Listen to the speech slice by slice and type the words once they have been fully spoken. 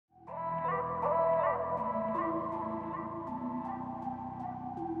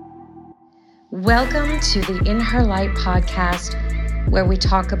Welcome to the In Her Light podcast, where we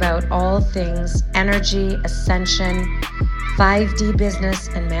talk about all things energy, ascension, 5D business,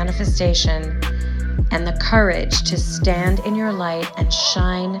 and manifestation, and the courage to stand in your light and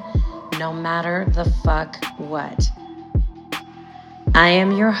shine no matter the fuck what. I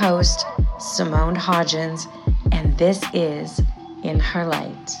am your host, Simone Hodgins, and this is In Her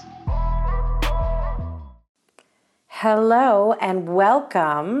Light. Hello and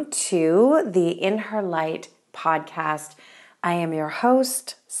welcome to the In Her Light podcast. I am your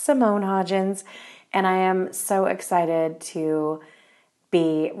host, Simone Hodgins, and I am so excited to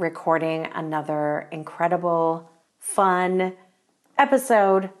be recording another incredible, fun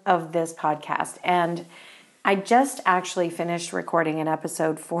episode of this podcast. And I just actually finished recording an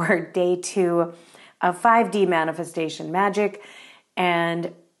episode for day 2 of 5D Manifestation Magic,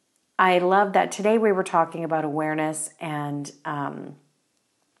 and I love that today we were talking about awareness, and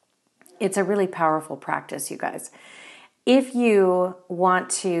it's a really powerful practice, you guys. If you want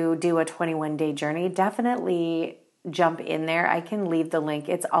to do a 21-day journey, definitely jump in there. I can leave the link.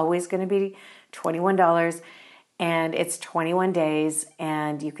 It's always going to be $21, and it's 21 days,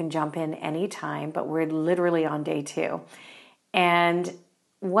 and you can jump in anytime, but we're literally on day 2. And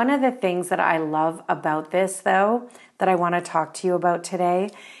one of the things that I love about this, though, that I want to talk to you about today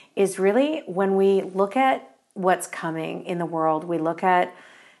is really when we look at what's coming in the world, we look at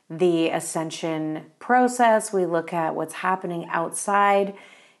the ascension process, we look at what's happening outside.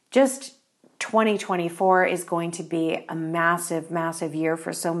 Just 2024 is going to be a massive, massive year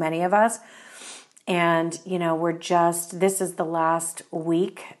for so many of us. And, you know, this is the last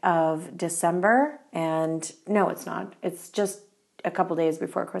week of December. And no, it's not. It's just a couple days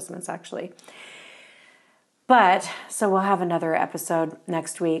before Christmas, actually. But, so we'll have another episode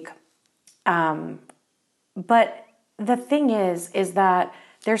next week. But the thing is that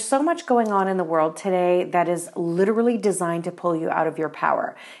there's so much going on in the world today that is literally designed to pull you out of your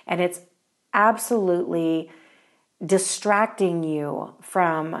power. And it's absolutely distracting you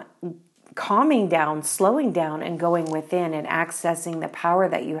from calming down, slowing down, and going within and accessing the power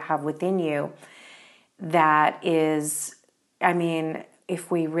that you have within you. That is, I mean, if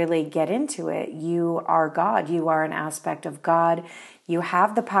we really get into it, you are God. You are an aspect of God. You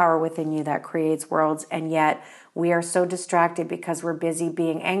have the power within you that creates worlds, and yet we are so distracted because we're busy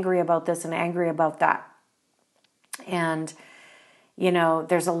being angry about this and angry about that. And, you know,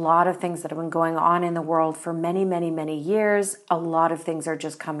 there's a lot of things that have been going on in the world for many, many, many years. A lot of things are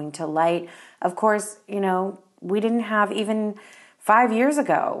just coming to light. Of course, you know, we didn't have even 5 years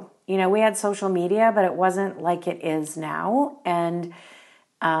ago, you know, we had social media, but it wasn't like it is now. And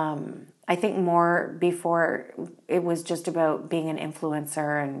I think more before it was just about being an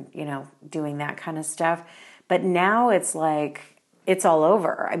influencer and, you know, doing that kind of stuff. But now it's like, it's all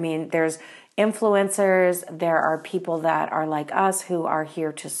over. I mean, there's influencers, there are people that are like us who are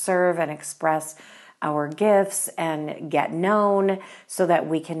here to serve and express our gifts and get known so that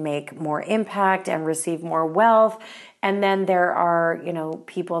we can make more impact and receive more wealth. And then there are, you know,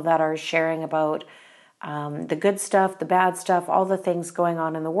 people that are sharing about the good stuff, the bad stuff, all the things going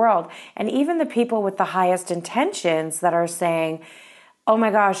on in the world. And even the people with the highest intentions that are saying, oh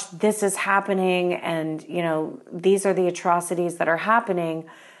my gosh, this is happening. And, you know, these are the atrocities that are happening.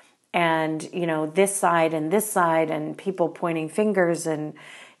 And, you know, this side and people pointing fingers. And,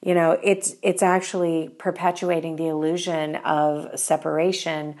 you know, it's actually perpetuating the illusion of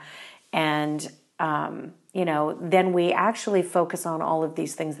separation. And, you know, then we actually focus on all of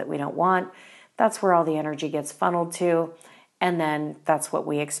these things that we don't want. That's where all the energy gets funneled to, and then that's what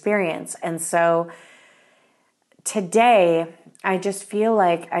we experience. And so today, I just feel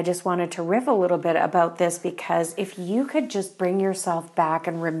like I just wanted to riff a little bit about this, because if you could just bring yourself back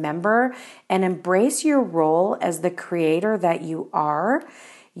and remember and embrace your role as the creator that you are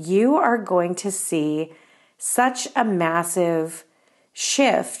going to see such a massive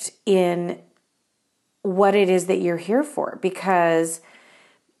shift in what it is that you're here for, because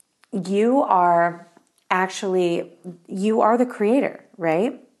you are the creator,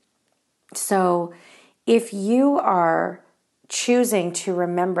 right? So if you are choosing to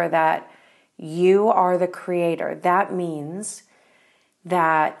remember that you are the creator, that means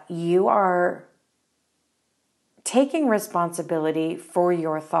that you are taking responsibility for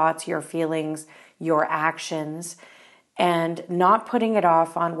your thoughts, your feelings, your actions, and not putting it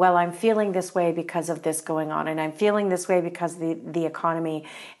off on, well, I'm feeling this way because of this going on, and I'm feeling this way because the economy,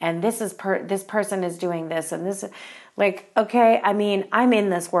 and this person is doing this, and this, like, okay, I mean, I'm in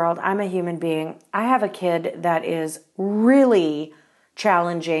this world. I'm a human being. I have a kid that is really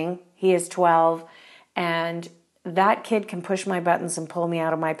challenging. He is 12, and that kid can push my buttons and pull me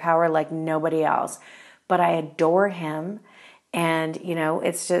out of my power like nobody else. But I adore him. And,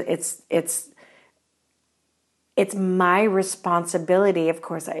 it's my responsibility. Of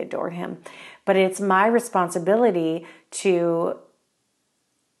course, I adore him, but it's my responsibility to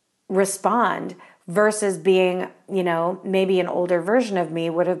respond versus being, maybe an older version of me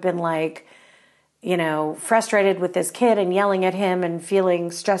would have been like, frustrated with this kid and yelling at him and feeling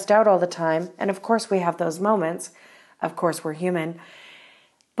stressed out all the time. And of course, we have those moments. Of course, we're human.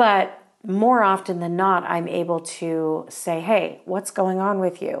 But more often than not, I'm able to say, hey, what's going on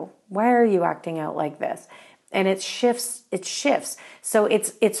with you? Why are you acting out like this? And it shifts. So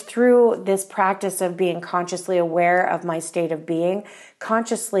it's through this practice of being consciously aware of my state of being,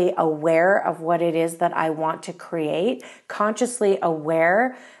 consciously aware of what it is that I want to create, consciously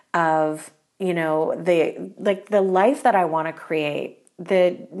aware of, the life that I want to create,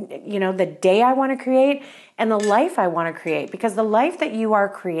 the day I want to create and the life I want to create, because the life that you are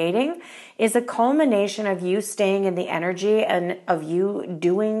creating is a culmination of you staying in the energy and of you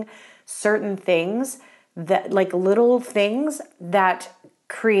doing certain things that, like little things that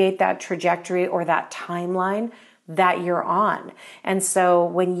create that trajectory or that timeline that you're on. And so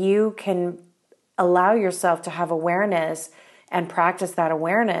when you can allow yourself to have awareness and practice that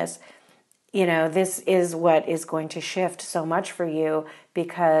awareness, this is what is going to shift so much for you,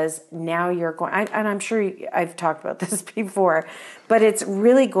 because now you're going, and I'm sure I've talked about this before, but it's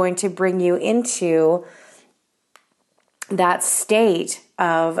really going to bring you into that state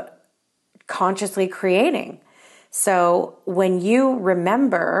of consciously creating. So when you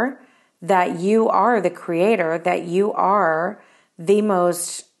remember that you are the creator, that you are the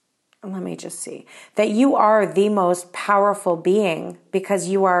most, that you are the most powerful being, because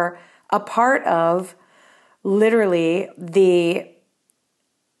you are a part of literally the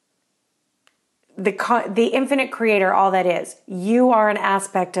infinite creator, all that is. You are an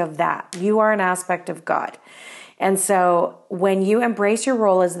aspect of that. You are an aspect of God. And so when you embrace your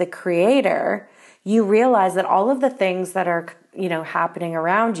role as the creator, you realize that all of the things that are, happening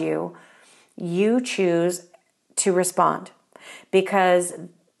around you, you choose to respond, because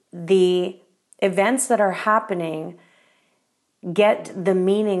the events that are happening get the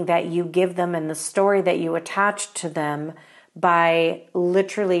meaning that you give them and the story that you attach to them by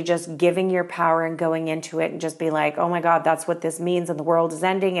literally just giving your power and going into it and just be like, oh my God, that's what this means, and the world is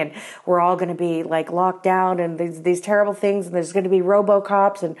ending and we're all going to be like locked down and these terrible things, and there's going to be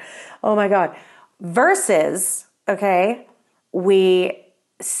RoboCops and oh my God. Versus, okay, we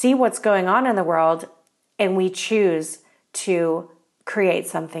see what's going on in the world and we choose to create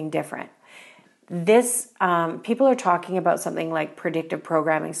something different. This, people are talking about something like predictive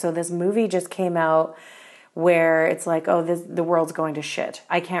programming. So this movie just came out where it's like, the world's going to shit.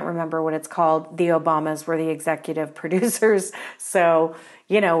 I can't remember what it's called. The Obamas were the executive producers. So,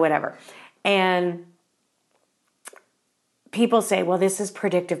 whatever. And people say, well, this is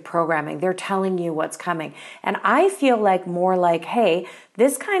predictive programming. They're telling you what's coming. And I feel like more like, hey,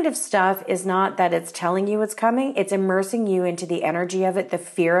 this kind of stuff is not that it's telling you what's coming. It's immersing you into the energy of it, the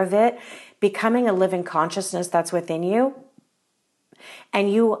fear of it, becoming a living consciousness that's within you.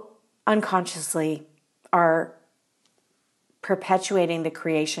 And you unconsciously are perpetuating the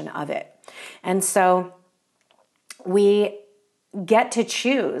creation of it. And so we get to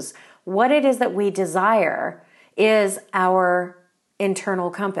choose what it is that we desire is our internal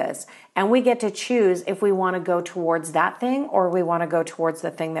compass. And we get to choose if we want to go towards that thing or we want to go towards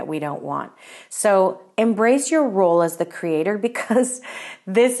the thing that we don't want. So embrace your role as the creator, because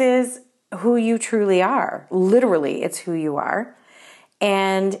this is who you truly are. Literally, it's who you are.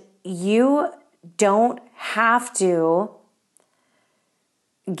 And you don't have to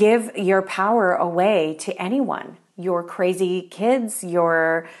give your power away to anyone. Your crazy kids,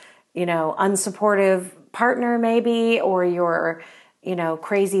 your, unsupportive partner maybe, or your,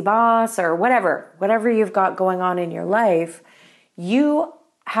 crazy boss, or whatever you've got going on in your life. You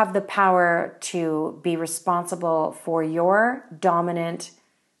have the power to be responsible for your dominant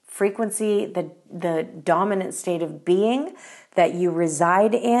frequency, the dominant state of being that you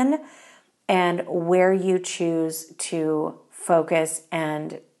reside in, and where you choose to focus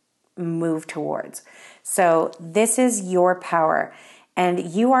and move towards. So this is your power,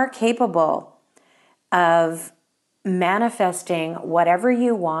 and you are capable of manifesting whatever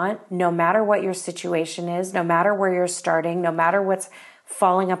you want, no matter what your situation is, no matter where you're starting, no matter what's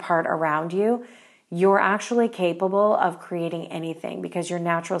falling apart around you. You're actually capable of creating anything, because your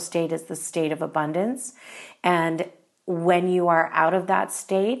natural state is the state of abundance. And when you are out of that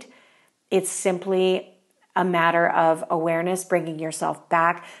state, it's simply a matter of awareness, bringing yourself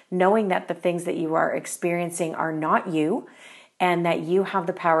back, knowing that the things that you are experiencing are not you, and that you have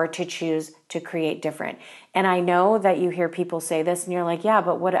the power to choose to create different. And I know that you hear people say this and you're like, yeah,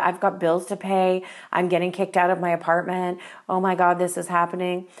 but what, I've got bills to pay. I'm getting kicked out of my apartment. Oh my God, this is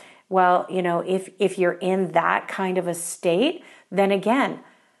happening. Well, if you're in that kind of a state, then again,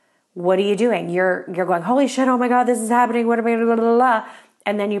 what are you doing? You're going, holy shit, oh my God, this is happening. What am I, blah, blah, blah, blah.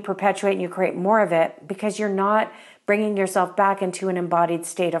 And then you perpetuate and you create more of it because you're not bringing yourself back into an embodied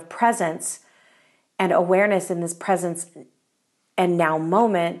state of presence and awareness in this presence and now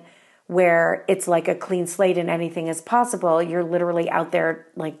moment where it's like a clean slate and anything is possible. You're literally out there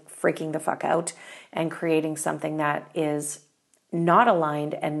like freaking the fuck out and creating something that is not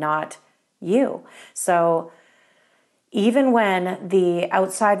aligned and not you. So even when the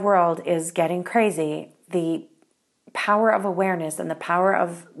outside world is getting crazy, the power of awareness and the power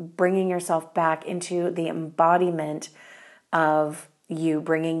of bringing yourself back into the embodiment of you,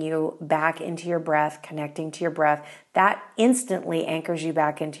 bringing you back into your breath, connecting to your breath, that instantly anchors you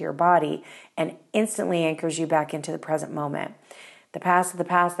back into your body and instantly anchors you back into the present moment. The past,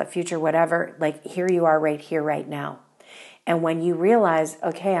 the future, whatever, like here you are right here, right now. And when you realize,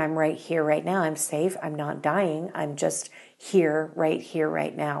 okay, I'm right here, right now, I'm safe, I'm not dying, I'm just here,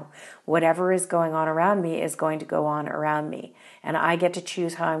 right now. Whatever is going on around me is going to go on around me. And I get to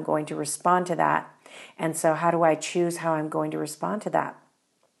choose how I'm going to respond to that. And so how do I choose how I'm going to respond to that?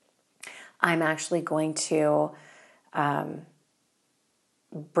 I'm actually going to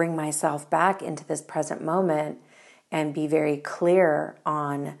bring myself back into this present moment and be very clear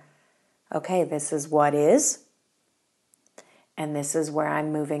on, okay, this is what is, and this is where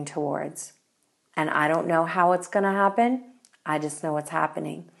I'm moving towards. And I don't know how it's going to happen. I just know what's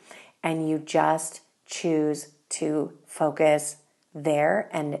happening. And you just choose to focus there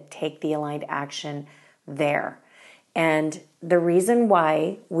and take the aligned action there. And the reason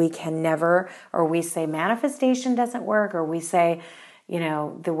why we can never, or we say manifestation doesn't work, or we say,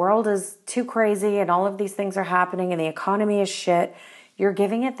 the world is too crazy and all of these things are happening and the economy is shit, you're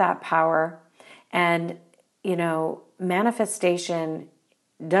giving it that power. And, manifestation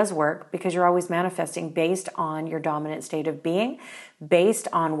does work because you're always manifesting based on your dominant state of being, based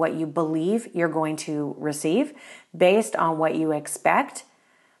on what you believe you're going to receive, based on what you expect.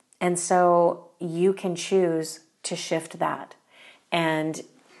 And so you can choose to shift that and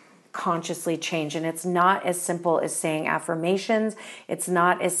consciously change. And it's not as simple as saying affirmations. It's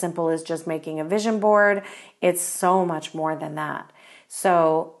not as simple as just making a vision board. It's so much more than that.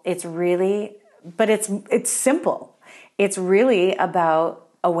 So it's really, but it's simple. It's really about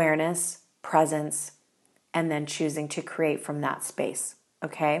awareness, presence, and then choosing to create from that space.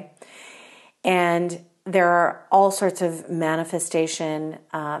 Okay. And there are all sorts of manifestation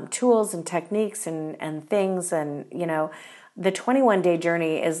tools and techniques and things. And, the 21-day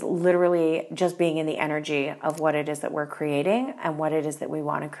journey is literally just being in the energy of what it is that we're creating and what it is that we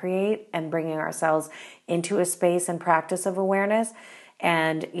want to create and bringing ourselves into a space and practice of awareness.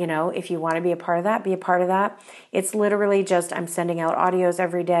 And, if you want to be a part of that, be a part of that. It's literally just, I'm sending out audios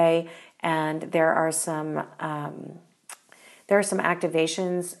every day, and there are some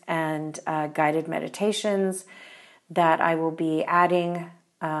activations and guided meditations that I will be adding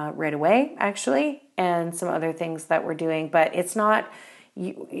right away, actually, and some other things that we're doing. But it's not,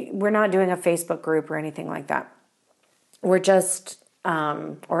 we're not doing a Facebook group or anything like that. We're just,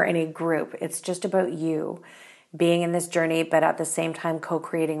 or any group. It's just about you being in this journey, but at the same time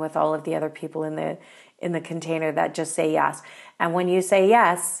co-creating with all of the other people in the container that just say yes. And when you say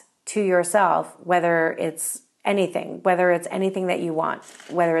yes to yourself, whether it's anything that you want,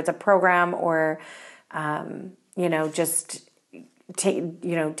 whether it's a program or just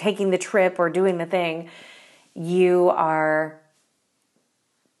taking the trip or doing the thing, you are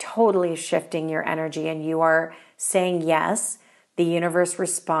totally shifting your energy and you are saying yes. The universe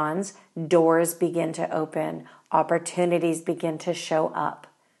responds, doors begin to open, opportunities begin to show up,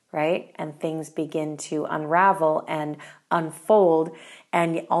 right? And things begin to unravel and unfold.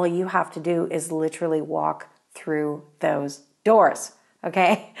 And all you have to do is literally walk through those doors,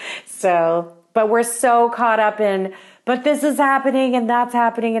 okay? So, but we're so caught up in, but this is happening and that's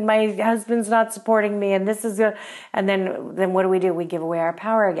happening and my husband's not supporting me and this is, and then what do? We give away our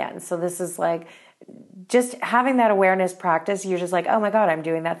power again. So this is like, just having that awareness practice, you're just like, oh my God, I'm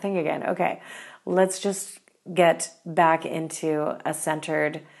doing that thing again. Okay, let's just get back into a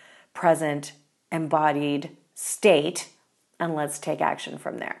centered, present, embodied state, and let's take action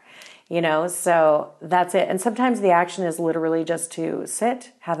from there. So that's it. And sometimes the action is literally just to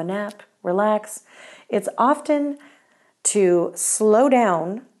sit, have a nap, relax. It's often to slow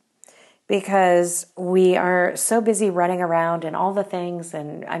down because we are so busy running around and all the things.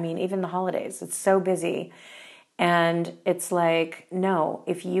 And I mean, even the holidays, it's so busy. And it's like, no,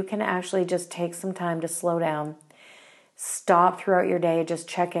 if you can actually just take some time to slow down, stop throughout your day, just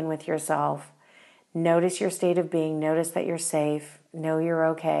check in with yourself, notice your state of being, notice that you're safe, know you're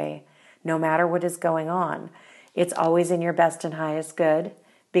okay, no matter what is going on. It's always in your best and highest good,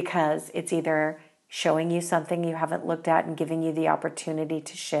 because it's either showing you something you haven't looked at and giving you the opportunity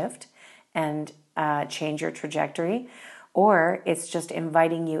to shift and change your trajectory, or it's just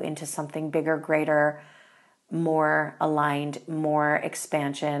inviting you into something bigger, greater, more aligned, more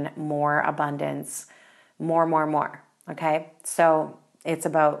expansion, more abundance, more. Okay? So it's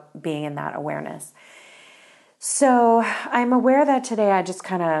about being in that awareness. So I'm aware that today I just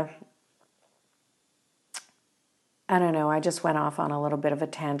kind of, I don't know, I just went off on a little bit of a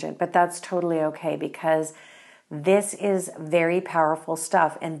tangent, but that's totally okay, because this is very powerful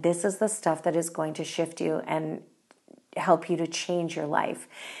stuff, and this is the stuff that is going to shift you and help you to change your life.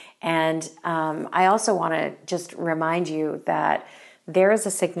 And I also want to just remind you that there is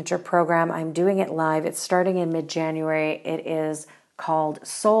a signature program. I'm doing it live. It's starting in mid-January. It is called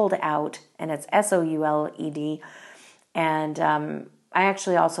Sold Out, and it's SOULED. And I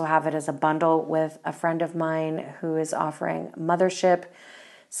actually also have it as a bundle with a friend of mine who is offering Mothership.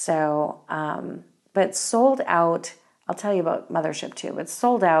 So, but Sold Out, I'll tell you about Mothership too, but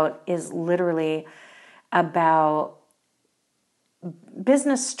Sold Out is literally about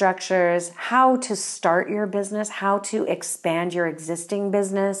business structures, how to start your business, how to expand your existing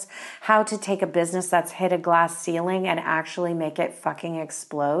business, how to take a business that's hit a glass ceiling and actually make it fucking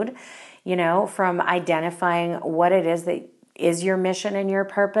explode, from identifying what it is that is your mission and your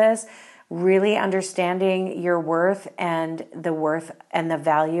purpose, really understanding your worth and the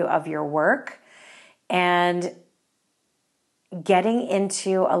value of your work, and getting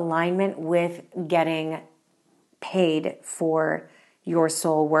into alignment with getting paid for your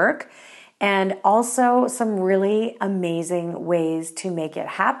soul work, and also some really amazing ways to make it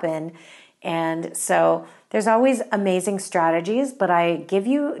happen. And so there's always amazing strategies, but I give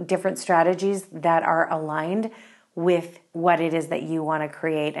you different strategies that are aligned with what it is that you want to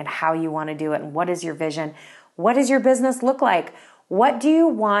create and how you want to do it, and what is your vision. What does your business look like? What do you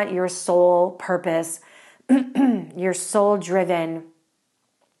want your soul purpose, your soul-driven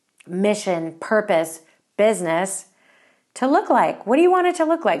mission, purpose, business to look like? What do you want it to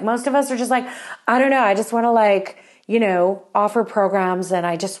look like? Most of us are just like, I don't know, I just want to offer programs, and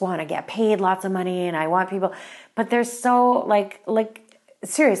I just want to get paid lots of money, and I want people, but they're so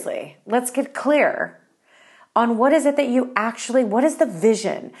seriously, let's get clear on what is it that you actually, what is the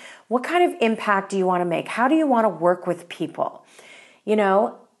vision? What kind of impact do you want to make? How do you want to work with people?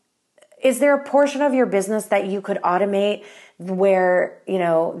 Is there a portion of your business that you could automate where,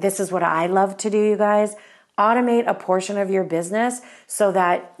 this is what I love to do, you guys, automate a portion of your business so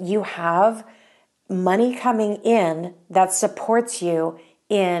that you have money coming in that supports you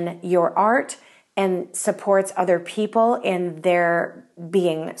in your art and supports other people in their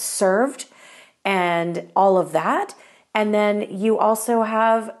being served and all of that. And then you also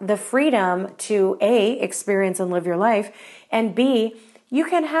have the freedom to A, experience and live your life, and B, you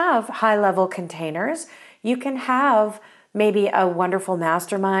can have high-level containers. You can have maybe a wonderful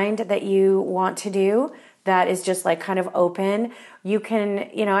mastermind that you want to do that is just kind of open. You can,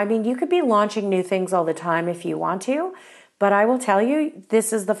 you could be launching new things all the time if you want to, but I will tell you,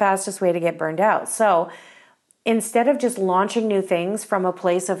 this is the fastest way to get burned out. So instead of just launching new things from a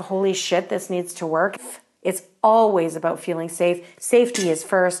place of, holy shit, this needs to work, it's always about feeling safe. Safety is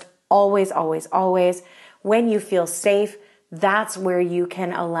first, always, always, always. When you feel safe, that's where you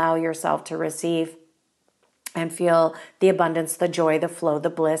can allow yourself to receive and feel the abundance, the joy, the flow, the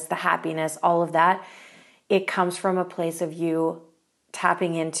bliss, the happiness, all of that. It comes from a place of you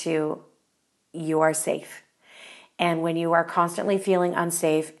tapping into you are safe. And when you are constantly feeling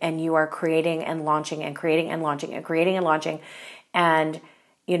unsafe and you are creating and launching and creating and launching and creating and launching, and,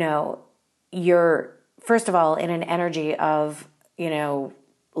 you're, first of all, in an energy of,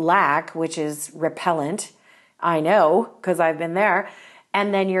 lack, which is repellent. I know, because I've been there.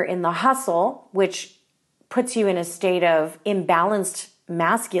 And then you're in the hustle, which puts you in a state of imbalanced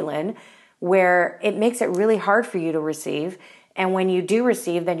masculine, where it makes it really hard for you to receive. And when you do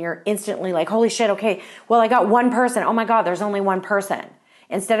receive, then you're instantly like, holy shit, okay, well, I got one person. Oh my God, there's only one person.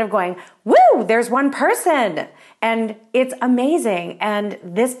 Instead of going, woo, there's one person and it's amazing. And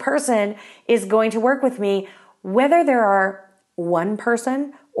this person is going to work with me, whether there are one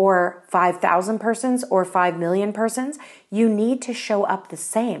person or 5,000 persons or 5 million persons, you need to show up the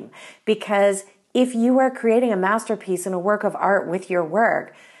same. Because if you are creating a masterpiece and a work of art with your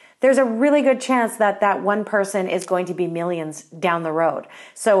work, there's a really good chance that that one person is going to be millions down the road.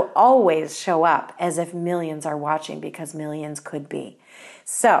 So always show up as if millions are watching, because millions could be.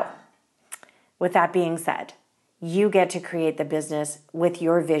 So with that being said, you get to create the business with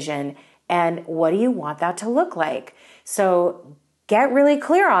your vision. And what do you want that to look like? So get really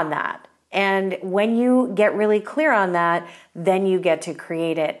clear on that. And when you get really clear on that, then you get to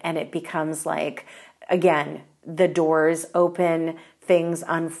create it. And it becomes like, again, the doors open, things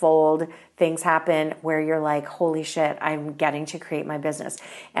unfold, things happen where you're like, holy shit, I'm getting to create my business.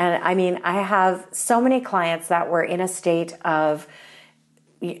 And I mean, I have so many clients that were in a state of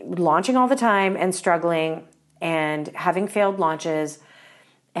launching all the time and struggling and having failed launches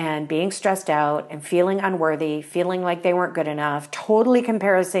and being stressed out and feeling unworthy, feeling like they weren't good enough, totally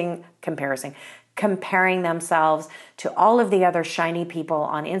comparing themselves to all of the other shiny people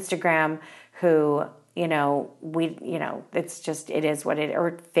on Instagram who, it's just, it is what it,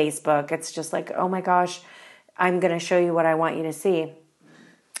 or Facebook. It's just like, oh my gosh, I'm going to show you what I want you to see.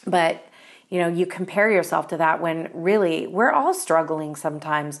 But, you compare yourself to that when really we're all struggling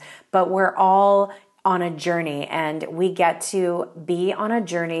sometimes, but we're all on a journey, and we get to be on a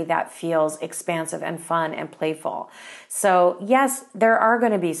journey that feels expansive and fun and playful. So yes, there are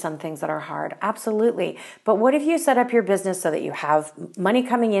going to be some things that are hard. Absolutely. But what if you set up your business so that you have money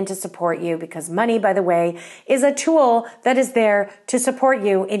coming in to support you? Because money, by the way, is a tool that is there to support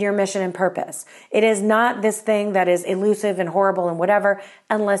you in your mission and purpose. It is not this thing that is elusive and horrible and whatever,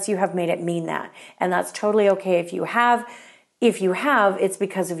 unless you have made it mean that. And that's totally okay if you have. If you have, it's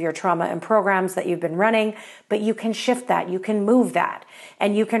because of your trauma and programs that you've been running, but you can shift that, you can move that,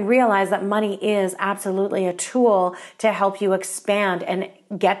 and you can realize that money is absolutely a tool to help you expand and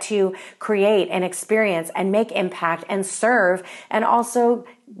get to create and experience and make impact and serve and also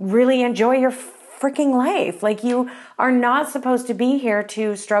really enjoy your freaking life. Like, you are not supposed to be here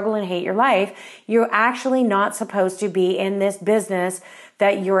to struggle and hate your life. You're actually not supposed to be in this business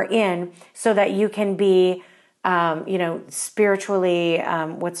that you're in so that you can be spiritually,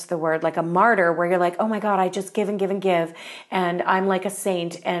 what's the word? Like a martyr, where you're like, oh my God, I just give and give and give. And I'm like a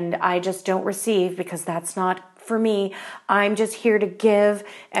saint and I just don't receive because that's not for me. I'm just here to give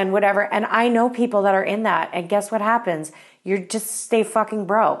and whatever. And I know people that are in that. And guess what happens? You just stay fucking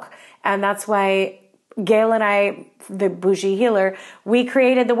broke. And that's why Gail and I, the bougie healer, we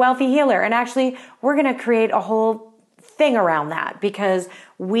created the wealthy healer. And actually we're going to create a whole thing around that, because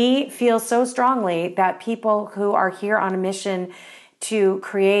we feel so strongly that people who are here on a mission to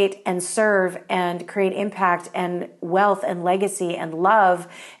create and serve and create impact and wealth and legacy and love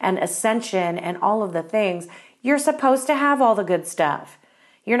and ascension and all of the things, you're supposed to have all the good stuff.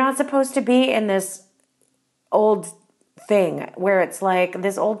 You're not supposed to be in this old thing where it's like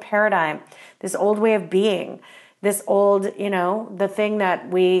this old paradigm, this old way of being, this old, the thing that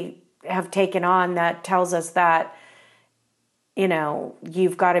we have taken on that tells us that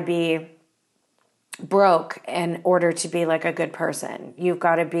you've got to be broke in order to be like a good person. You've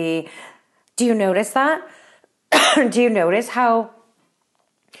got to be, do you notice that? Do you notice how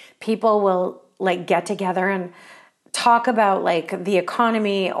people will like get together and talk about like the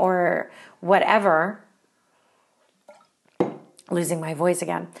economy or whatever? Losing my voice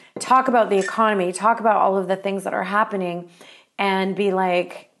again. Talk about the economy, talk about all of the things that are happening and be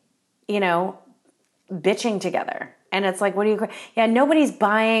like, bitching together. And it's like, nobody's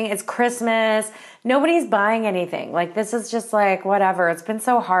buying, it's Christmas. Nobody's buying anything. Like, this is just like, whatever. It's been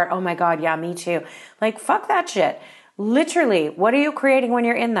so hard. Oh my God. Yeah, me too. Like, fuck that shit. Literally, what are you creating when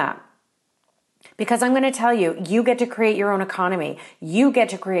you're in that? Because I'm going to tell you, you get to create your own economy. You get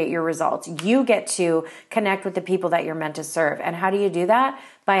to create your results. You get to connect with the people that you're meant to serve. And how do you do that?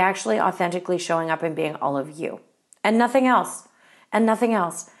 By actually authentically showing up and being all of you and nothing else. And nothing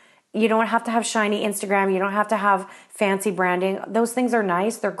else. You don't have to have shiny Instagram. You don't have to have fancy branding. Those things are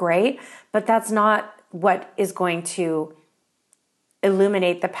nice. They're great. But that's not what is going to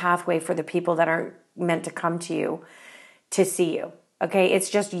illuminate the pathway for the people that are meant to come to you to see you. Okay? It's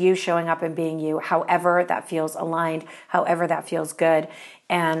just you showing up and being you, however that feels aligned, however that feels good.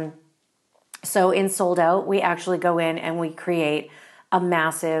 And so in Sold Out, we actually go in and we create a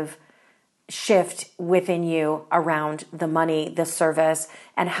massive shift within you around the money, the service,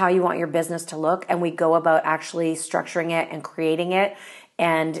 and how you want your business to look. And we go about actually structuring it and creating it.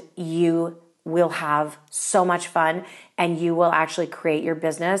 And you will have so much fun, and you will actually create your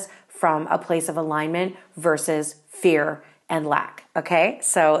business from a place of alignment versus fear and lack. Okay.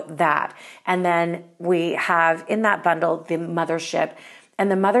 So that, and then we have in that bundle, the mothership, and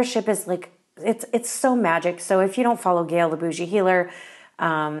the mothership is like, it's so magic. So if you don't follow Gail, the bougie healer,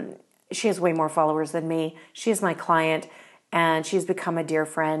 she has way more followers than me. She is my client. and she's become a dear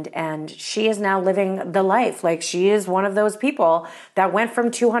friend, and she is now living the life. Like, she is one of those people that went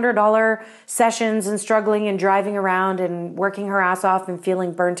from $200 sessions and struggling and driving around and working her ass off and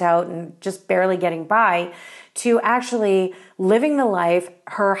feeling burnt out and just barely getting by to actually living the life.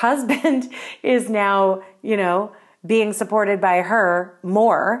 Her husband is now, being supported by her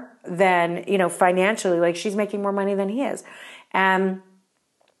more than, financially. Like, she's making more money than he is. And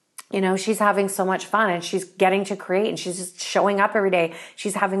she's having so much fun, and she's getting to create, and she's just showing up every day.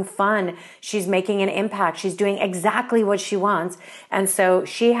 She's having fun. She's making an impact. She's doing exactly what she wants. And so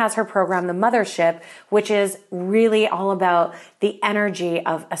she has her program, The Mothership, which is really all about the energy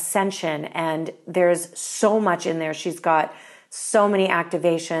of ascension. And there's so much in there. She's got so many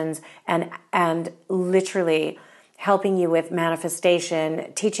activations and literally helping you with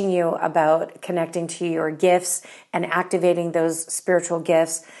manifestation, teaching you about connecting to your gifts and activating those spiritual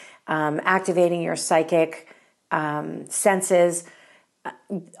gifts, activating your psychic senses,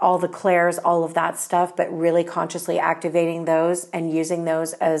 all the clairs, all of that stuff, but really consciously activating those and using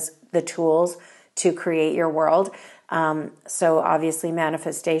those as the tools to create your world. So obviously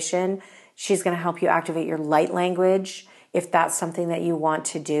manifestation, she's going to help you activate your light language if that's something that you want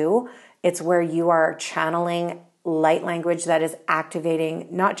to do. It's where you are channeling light language that is activating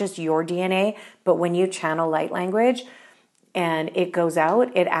not just your DNA, but when you channel light language and it goes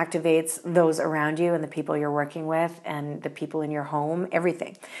out, it activates those around you and the people you're working with and the people in your home,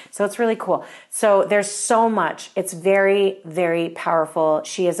 everything. So it's really cool. So there's so much. It's very, very powerful.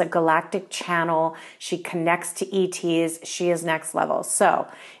 She is a galactic channel. She connects to ETs. She is next level. So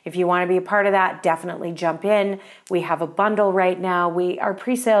if you want to be a part of that, definitely jump in. We have a bundle right now. Our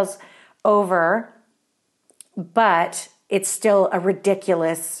pre-sale's over, but it's still a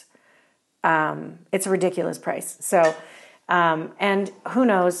ridiculous price. So, and who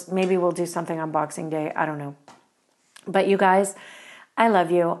knows, maybe we'll do something on Boxing Day. I don't know. But you guys, I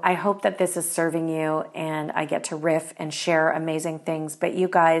love you. I hope that this is serving you and I get to riff and share amazing things. But you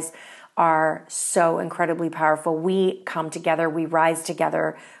guys are so incredibly powerful. We come together, we rise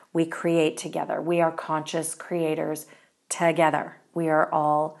together, we create together. We are conscious creators together. We are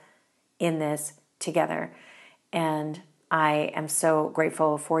all in this together. And I am so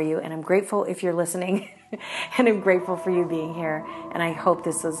grateful for you, and I'm grateful if you're listening, and I'm grateful for you being here, and I hope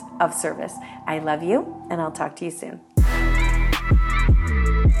this was of service. I love you, and I'll talk to you soon.